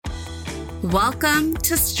Welcome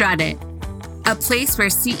to Strut It, a place where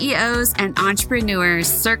CEOs and entrepreneurs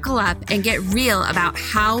circle up and get real about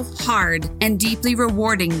how hard and deeply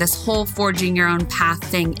rewarding this whole forging your own path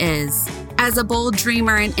thing is. As a bold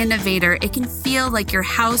dreamer and innovator, it can feel like your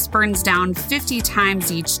house burns down 50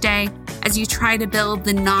 times each day as you try to build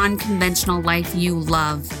the non-conventional life you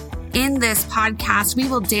love. In this podcast, we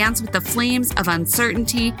will dance with the flames of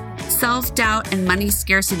uncertainty, self-doubt, and money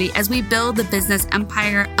scarcity as we build the business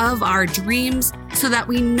empire of our dreams so that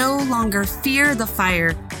we no longer fear the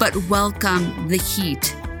fire, but welcome the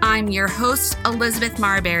heat. I'm your host, Elizabeth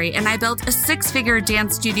Marbury, and I built a six-figure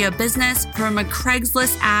dance studio business from a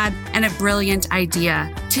Craigslist ad and a brilliant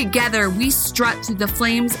idea. Together, we strut through the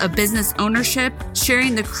flames of business ownership,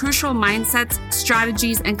 sharing the crucial mindsets,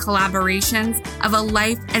 strategies, and collaborations of a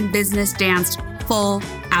life and business danced full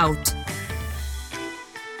out.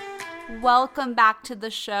 Welcome back to the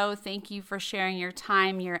show. Thank you for sharing your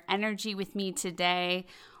time, your energy with me today.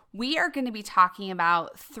 We are going to be talking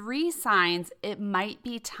about 3 signs it might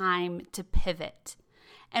be time to pivot.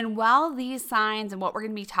 And while these signs and what we're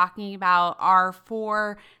going to be talking about are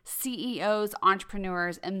for CEOs,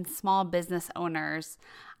 entrepreneurs, and small business owners,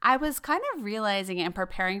 I was kind of realizing and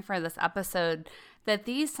preparing for this episode that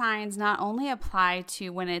these signs not only apply to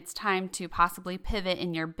when it's time to possibly pivot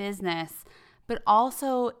in your business, but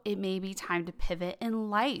also it may be time to pivot in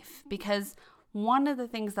life, because one of the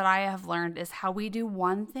things that I have learned is how we do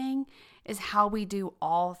one thing is how we do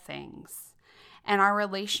all things. And our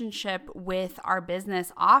relationship with our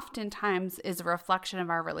business oftentimes is a reflection of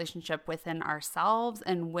our relationship within ourselves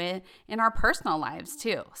and in our personal lives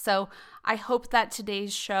too. So I hope that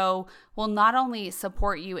today's show will not only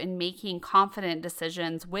support you in making confident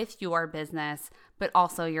decisions with your business, but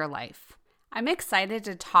also your life. I'm excited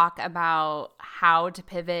to talk about how to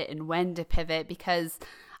pivot and when to pivot, because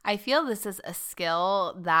I feel this is a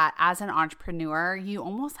skill that as an entrepreneur, you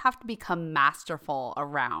almost have to become masterful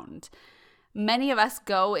around. Many of us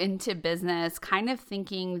go into business kind of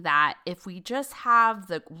thinking that if we just have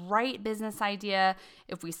the right business idea,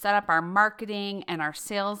 if we set up our marketing and our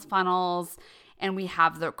sales funnels and we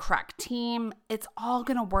have the correct team, it's all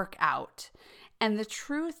going to work out. And the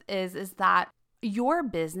truth is that your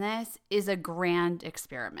business is a grand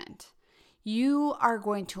experiment. You are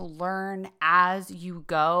going to learn as you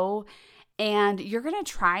go, and you're going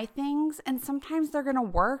to try things, and sometimes they're going to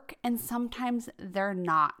work and sometimes they're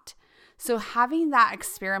not. So having that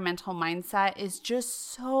experimental mindset is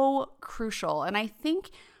just so crucial. And I think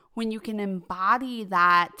when you can embody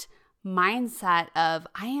that mindset of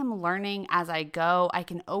I am learning as I go, I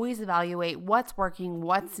can always evaluate what's working,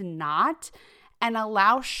 what's not, and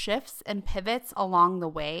allow shifts and pivots along the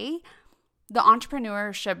way, the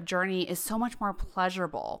entrepreneurship journey is so much more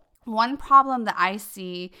pleasurable. One problem that I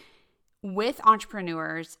see with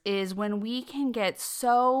entrepreneurs is when we can get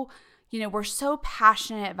so, we're so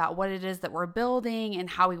passionate about what it is that we're building and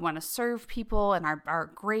how we want to serve people and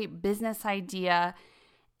our great business idea.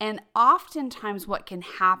 And oftentimes what can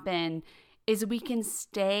happen is we can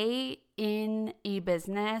stay in a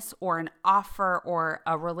business or an offer or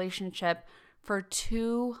a relationship for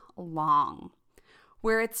too long,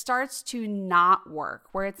 where it starts to not work,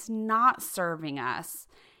 where it's not serving us.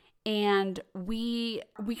 And we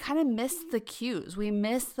kind of miss the cues. We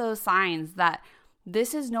miss those signs that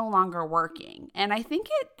this is no longer working. And I think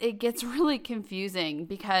it gets really confusing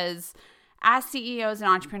because as CEOs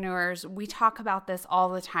and entrepreneurs, we talk about this all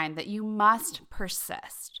the time, that you must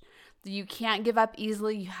persist. You can't give up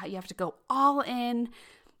easily. You have to go all in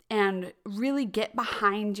and really get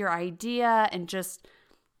behind your idea and just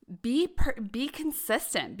be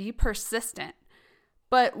consistent, be persistent.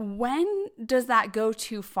 But when does that go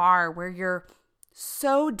too far where you're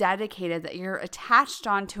so dedicated that you're attached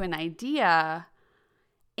onto an idea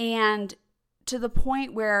and to the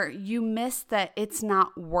point where you miss that it's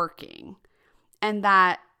not working, and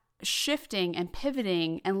that shifting and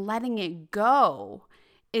pivoting and letting it go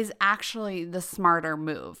is actually the smarter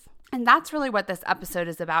move? And that's really what this episode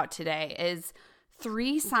is about today, is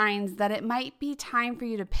 3 signs that it might be time for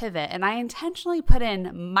you to pivot. And I intentionally put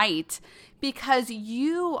in might because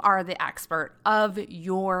you are the expert of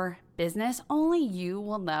your business. Only you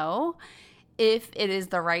will know if it is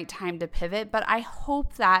the right time to pivot. But I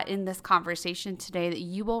hope that in this conversation today that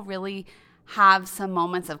you will really have some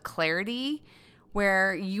moments of clarity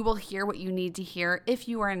where you will hear what you need to hear if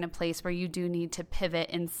you are in a place where you do need to pivot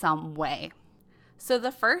in some way. So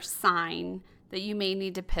the first sign that you may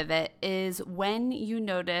need to pivot is when you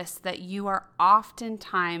notice that you are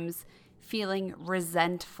oftentimes feeling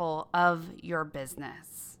resentful of your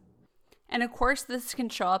business. And of course, this can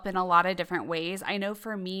show up in a lot of different ways. I know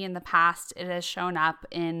for me in the past, it has shown up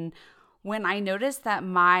in when I noticed that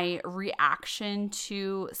my reaction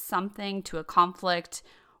to something, to a conflict,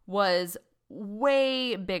 was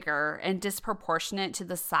way bigger and disproportionate to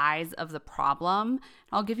the size of the problem.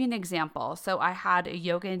 I'll give you an example. So I had a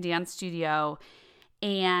yoga and dance studio,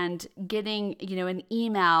 and getting, an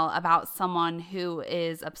email about someone who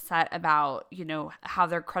is upset about, how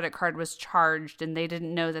their credit card was charged and they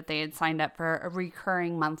didn't know that they had signed up for a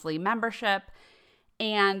recurring monthly membership.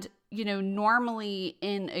 And, normally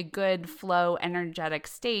in a good flow, energetic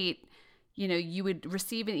state, you would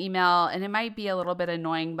receive an email and it might be a little bit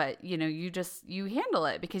annoying, but, you handle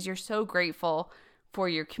it because you're so grateful for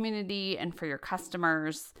your community and for your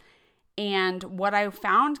customers. And what I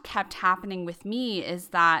found kept happening with me is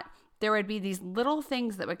that there would be these little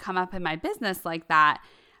things that would come up in my business like that.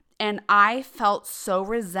 And I felt so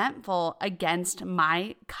resentful against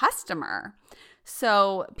my customer.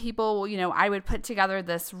 So people, I would put together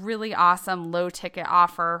this really awesome low ticket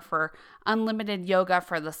offer for unlimited yoga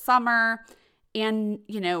for the summer. And,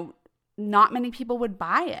 not many people would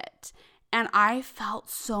buy it. And I felt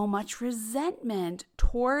so much resentment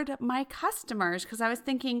toward my customers because I was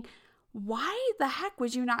thinking, why the heck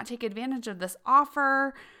would you not take advantage of this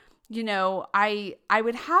offer? I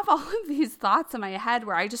would have all of these thoughts in my head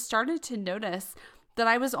where I just started to notice that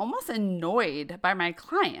I was almost annoyed by my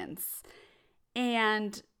clients.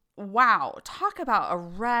 And wow, talk about a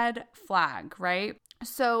red flag, right?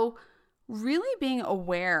 So really being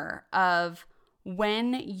aware of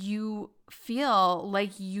when you feel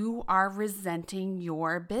like you are resenting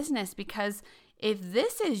your business, because if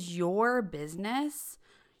this is your business,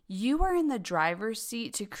 you are in the driver's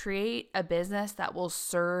seat to create a business that will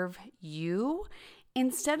serve you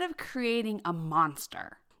instead of creating a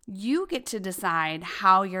monster. You get to decide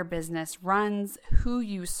how your business runs, who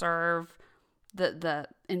you serve, the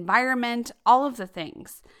environment, all of the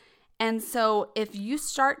things. And so if you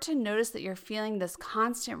start to notice that you're feeling this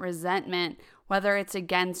constant resentment, whether it's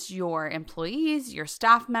against your employees, your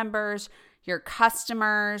staff members, your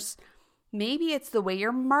customers, maybe it's the way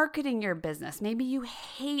you're marketing your business. Maybe you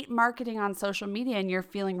hate marketing on social media and you're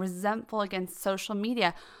feeling resentful against social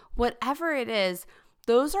media. Whatever it is,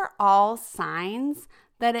 those are all signs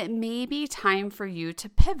that it may be time for you to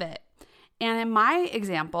pivot. And in my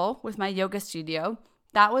example with my yoga studio,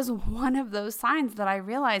 that was one of those signs that I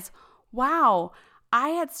realized, wow, I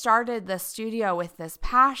had started the studio with this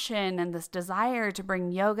passion and this desire to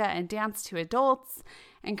bring yoga and dance to adults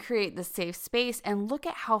and create the safe space. And look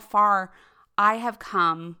at how far I have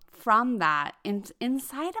come from that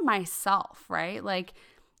inside of myself, right? Like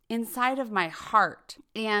inside of my heart.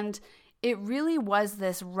 And it really was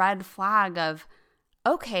this red flag of,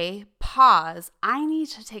 okay, pause. I need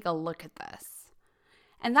to take a look at this.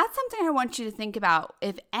 And that's something I want you to think about.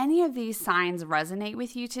 If any of these signs resonate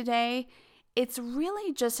with you today, it's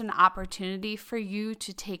really just an opportunity for you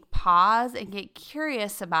to take pause and get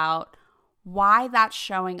curious about why that's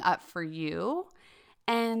showing up for you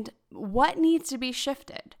and what needs to be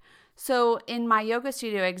shifted. So in my yoga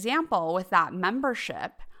studio example with that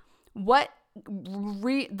membership, the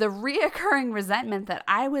reoccurring resentment that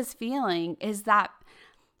I was feeling is that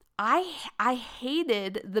I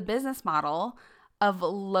hated the business model of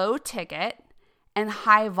low ticket and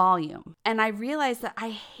high volume. And I realized that I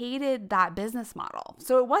hated that business model.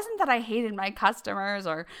 So it wasn't that I hated my customers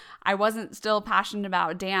or I wasn't still passionate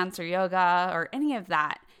about dance or yoga or any of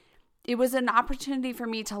that. It was an opportunity for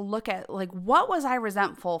me to look at, like, what was I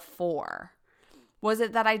resentful for? Was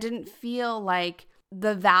it that I didn't feel like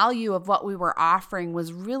the value of what we were offering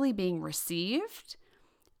was really being received?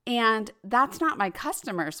 And that's not my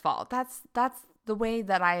customer's fault. That's the way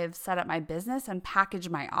that I have set up my business and packaged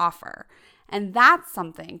my offer. And that's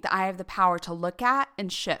something that I have the power to look at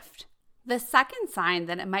and shift. The second sign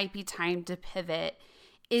that it might be time to pivot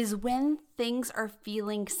is when things are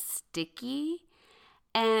feeling sticky.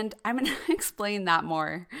 And I'm going to explain that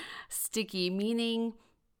more. Sticky, meaning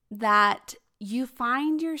that you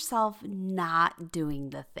find yourself not doing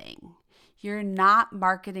the thing. You're not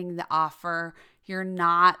marketing the offer. You're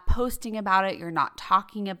not posting about it. You're not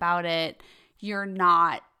talking about it. You're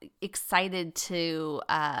not excited to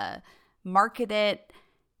market it.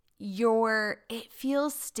 It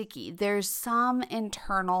feels sticky. There's some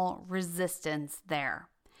internal resistance there.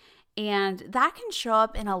 And that can show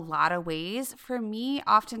up in a lot of ways. For me,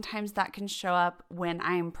 oftentimes that can show up when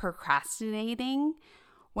I'm procrastinating,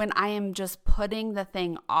 when I am just putting the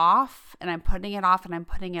thing off and I'm putting it off and I'm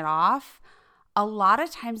putting it off. A lot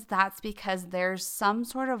of times that's because there's some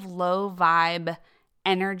sort of low vibe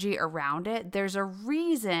energy around it. There's a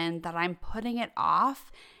reason that I'm putting it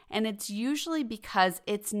off, and it's usually because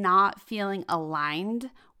it's not feeling aligned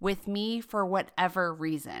with me for whatever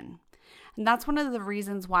reason. And that's one of the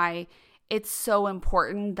reasons why it's so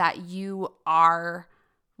important that you are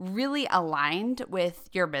really aligned with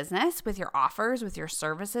your business, with your offers, with your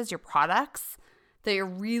services, your products, that you're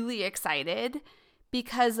really excited.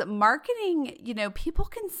 Because marketing, people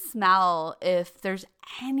can smell if there's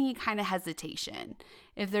any kind of hesitation,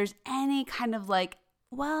 if there's any kind of like,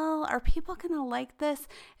 well, are people going to like this?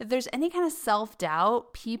 If there's any kind of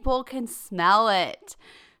self-doubt, people can smell it.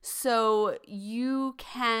 So you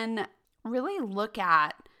can really look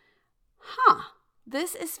at,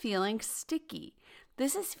 this is feeling sticky.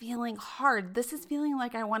 This is feeling hard. This is feeling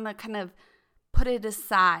like I want to kind of put it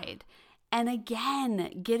aside. And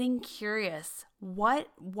again, getting curious, what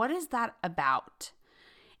is that about?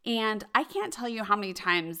 And I can't tell you how many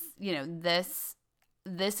times, this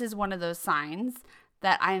is one of those signs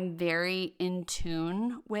that I'm very in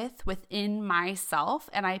tune within myself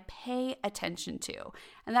and I pay attention to.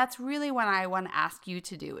 And that's really what I want to ask you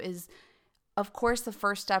to do is, of course, the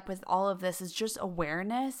first step with all of this is just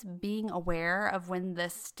awareness, being aware of when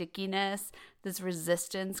this stickiness, this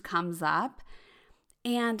resistance comes up,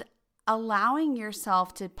 and allowing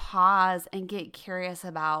yourself to pause and get curious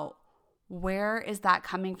about where is that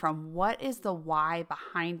coming from? What is the why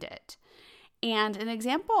behind it? And an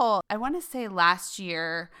example, I want to say last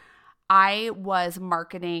year, I was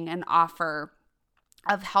marketing an offer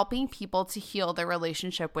of helping people to heal their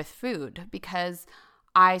relationship with food because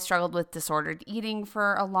I struggled with disordered eating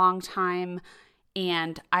for a long time.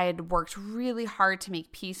 And I had worked really hard to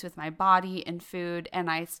make peace with my body and food.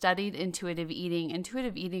 And I studied intuitive eating.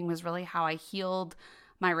 Intuitive eating was really how I healed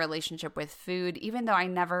my relationship with food. Even though I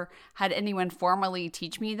never had anyone formally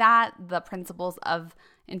teach me that, the principles of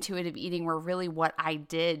intuitive eating were really what I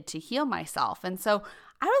did to heal myself. And so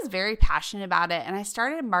I was very passionate about it. And I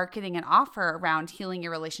started marketing an offer around healing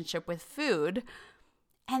your relationship with food.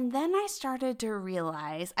 And then I started to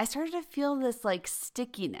realize, I started to feel this like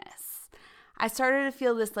stickiness. I started to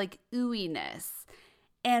feel this like ooiness.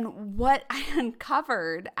 And what I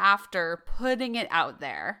uncovered after putting it out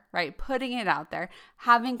there, right? Putting it out there,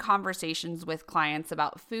 having conversations with clients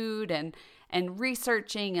about food and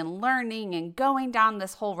researching and learning and going down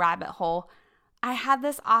this whole rabbit hole, I had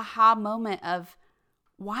this aha moment of,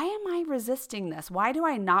 why am I resisting this? Why do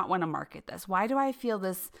I not want to market this? Why do I feel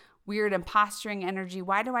this weird imposturing energy?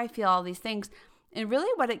 Why do I feel all these things? And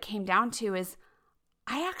really what it came down to is,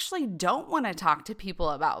 I actually don't want to talk to people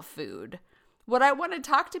about food. What I want to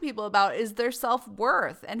talk to people about is their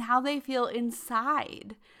self-worth and how they feel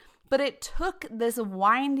inside. But it took this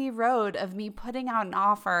windy road of me putting out an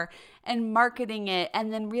offer and marketing it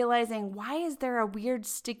and then realizing, why is there a weird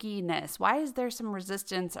stickiness? Why is there some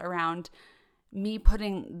resistance around me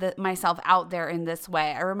putting myself out there in this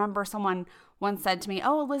way? I remember someone once said to me,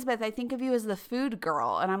 "Oh, Elizabeth, I think of you as the food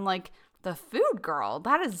girl." And I'm like, the food girl?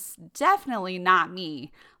 That is definitely not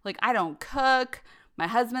me. Like, I don't cook. My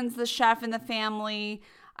husband's the chef in the family.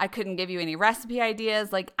 I couldn't give you any recipe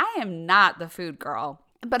ideas. Like, I am not the food girl.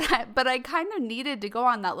 But I kind of needed to go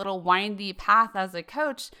on that little windy path as a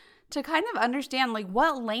coach to kind of understand, like,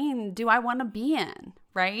 what lane do I want to be in,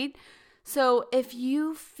 right? So if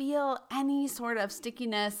you feel any sort of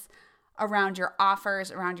stickiness around your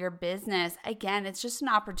offers, around your business, again, it's just an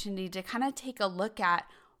opportunity to kind of take a look at,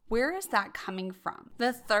 where is that coming from?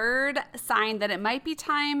 The third sign that it might be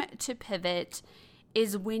time to pivot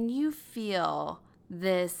is when you feel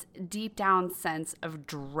this deep down sense of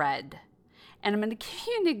dread. And I'm going to give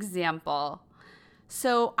you an example.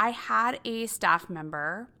 So I had a staff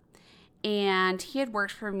member, and he had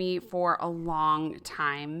worked for me for a long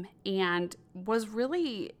time and was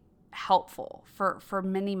really helpful for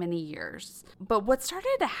many, many years. But what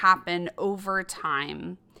started to happen over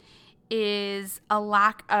time is a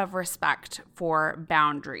lack of respect for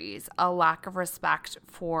boundaries, a lack of respect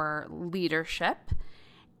for leadership,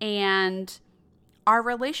 and our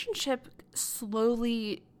relationship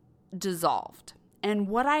slowly dissolved. And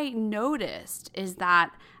what I noticed is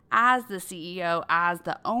that as the CEO, as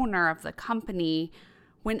the owner of the company,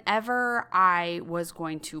 whenever I was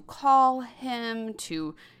going to call him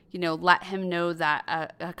to, let him know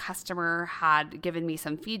that a customer had given me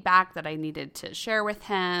some feedback that I needed to share with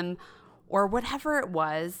him, or whatever it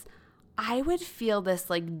was, I would feel this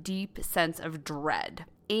like deep sense of dread.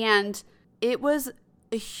 And it was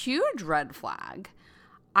a huge red flag.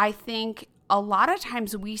 I think a lot of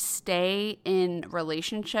times we stay in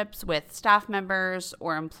relationships with staff members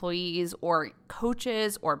or employees or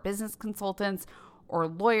coaches or business consultants or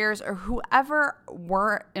lawyers or whoever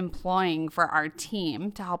we're employing for our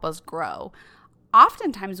team to help us grow.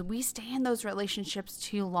 Oftentimes we stay in those relationships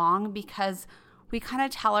too long because we kind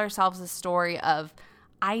of tell ourselves a story of,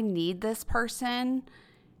 I need this person,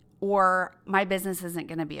 or my business isn't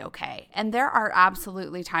going to be okay. And there are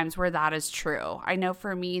absolutely times where that is true. I know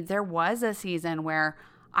for me, there was a season where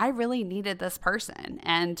I really needed this person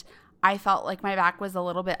and I felt like my back was a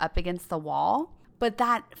little bit up against the wall. But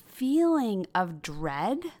that feeling of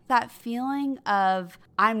dread, that feeling of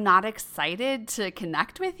I'm not excited to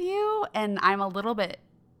connect with you and I'm a little bit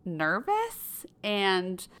nervous.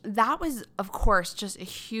 And that was, of course, just a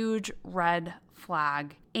huge red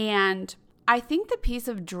flag. And I think the piece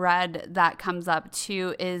of dread that comes up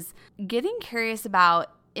too is getting curious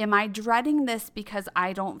about, am I dreading this because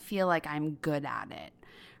I don't feel like I'm good at it?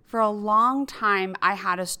 For a long time, I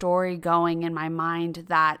had a story going in my mind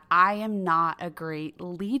that I am not a great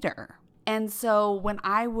leader. And so when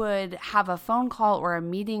I would have a phone call or a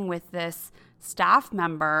meeting with this staff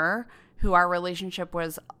member who our relationship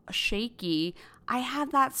was shaky, I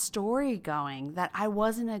had that story going that I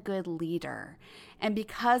wasn't a good leader. And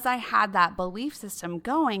because I had that belief system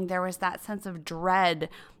going, there was that sense of dread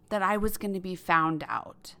that I was going to be found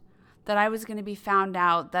out, that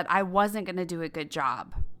I wasn't going to do a good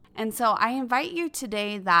job. And so I invite you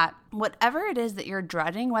today that whatever it is that you're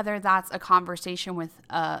dreading, whether that's a conversation with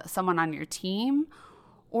someone on your team,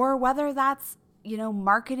 or whether that's,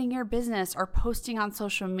 marketing your business or posting on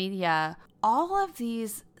social media, all of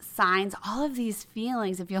these signs, all of these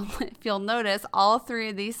feelings, if you'll notice, all three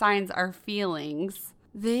of these signs are feelings.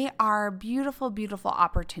 They are beautiful, beautiful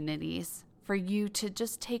opportunities for you to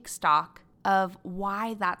just take stock of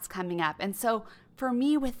why that's coming up. And so for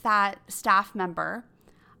me, with that staff member,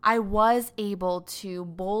 I was able to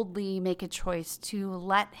boldly make a choice to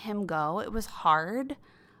let him go. It was hard,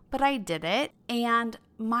 but I did it. And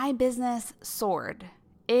my business soared.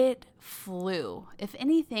 It flew. If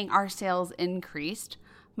anything, our sales increased.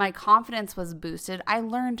 My confidence was boosted. I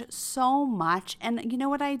learned so much. And you know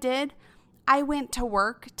what I did? I went to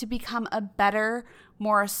work to become a better,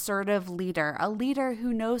 more assertive leader, a leader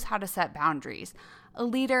who knows how to set boundaries, a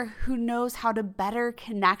leader who knows how to better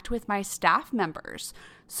connect with my staff members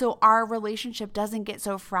so our relationship doesn't get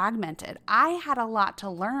so fragmented. I had a lot to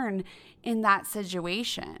learn in that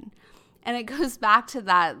situation. And it goes back to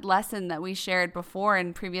that lesson that we shared before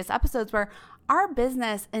in previous episodes where our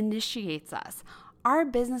business initiates us. Our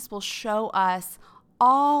business will show us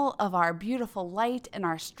all of our beautiful light and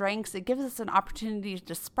our strengths. It gives us an opportunity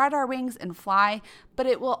to spread our wings and fly, but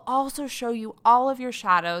it will also show you all of your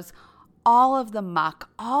shadows, all of the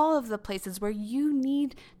muck, all of the places where you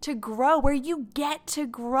need to grow, where you get to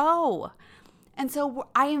grow. And so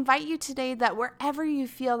I invite you today that wherever you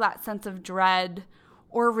feel that sense of dread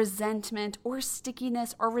or resentment or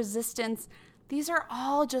stickiness or resistance, these are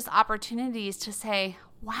all just opportunities to say,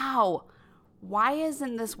 wow, why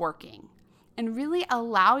isn't this working? And really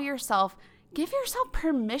allow yourself, give yourself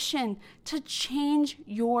permission to change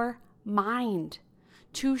your mind,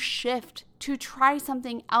 to shift, to try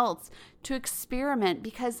something else, to experiment,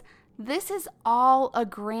 because this is all a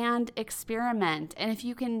grand experiment. And if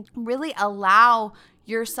you can really allow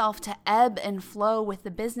yourself to ebb and flow with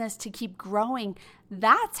the business to keep growing,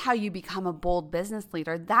 that's how you become a bold business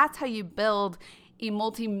leader. That's how you build a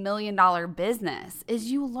multi-million-dollar business.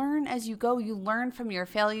 Is you learn as you go. You learn from your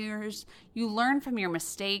failures. You learn from your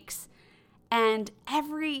mistakes. And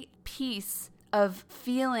every piece of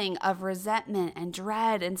feeling of resentment and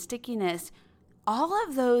dread and stickiness, all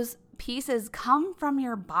of those pieces come from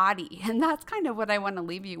your body. And that's kind of what I want to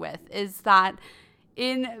leave you with, is that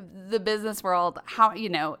in the business world,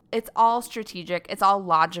 it's all strategic, it's all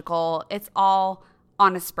logical, it's all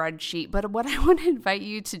on a spreadsheet. But what I want to invite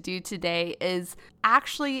you to do today is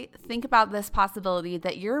actually think about this possibility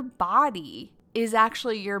that your body is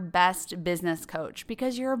actually your best business coach,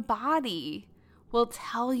 because your body will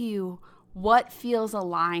tell you what feels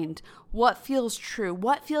aligned, what feels true,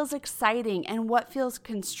 what feels exciting, and what feels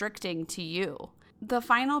constricting to you. The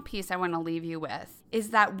final piece I want to leave you with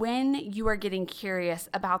is that when you are getting curious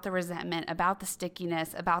about the resentment, about the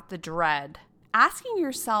stickiness, about the dread, asking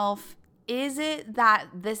yourself, is it that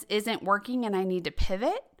this isn't working and I need to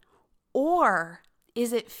pivot? Or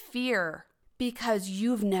is it fear because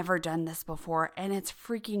you've never done this before and it's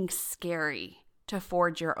freaking scary to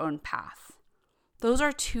forge your own path? Those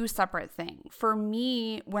are two separate things. For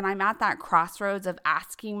me, when I'm at that crossroads of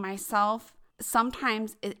asking myself,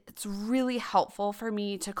 sometimes it's really helpful for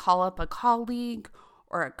me to call up a colleague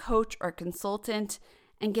or a coach or a consultant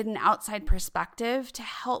and get an outside perspective to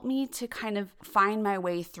help me to kind of find my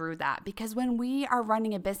way through that. Because when we are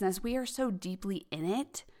running a business, we are so deeply in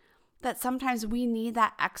it that sometimes we need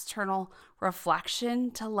that external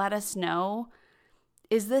reflection to let us know,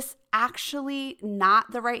 is this actually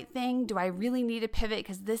not the right thing? Do I really need to pivot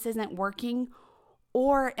because this isn't working?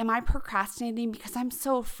 Or am I procrastinating because I'm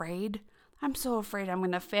so afraid? I'm so afraid I'm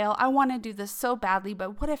going to fail. I want to do this so badly,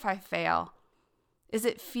 but what if I fail? Is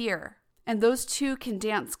it fear? And those two can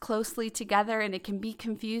dance closely together and it can be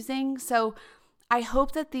confusing. So I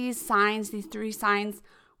hope that these 3 signs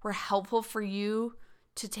were helpful for you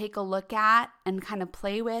to take a look at and kind of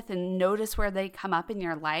play with and notice where they come up in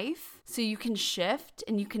your life so you can shift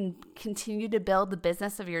and you can continue to build the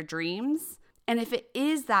business of your dreams. And if it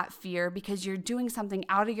is that fear because you're doing something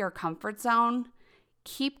out of your comfort zone,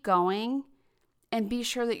 keep going and be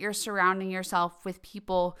sure that you're surrounding yourself with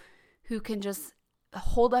people who can just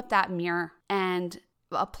hold up that mirror and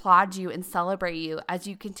applaud you and celebrate you as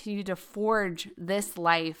you continue to forge this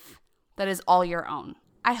life that is all your own.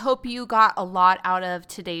 I hope you got a lot out of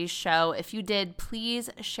today's show. If you did, please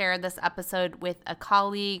share this episode with a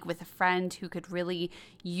colleague, with a friend who could really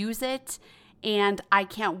use it. And I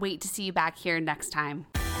can't wait to see you back here next time.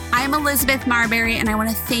 I'm Elizabeth Marbury, and I want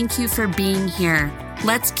to thank you for being here.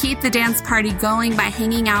 Let's keep the dance party going by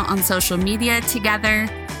hanging out on social media together.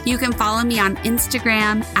 You can follow me on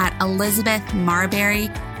Instagram at Elizabeth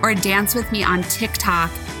Marbury or dance with me on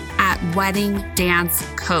TikTok at Wedding Dance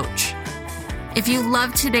Coach. If you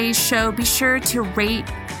loved today's show, be sure to rate,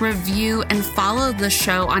 review, and follow the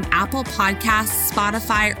show on Apple Podcasts,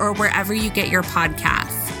 Spotify, or wherever you get your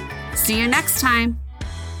podcasts. See you next time.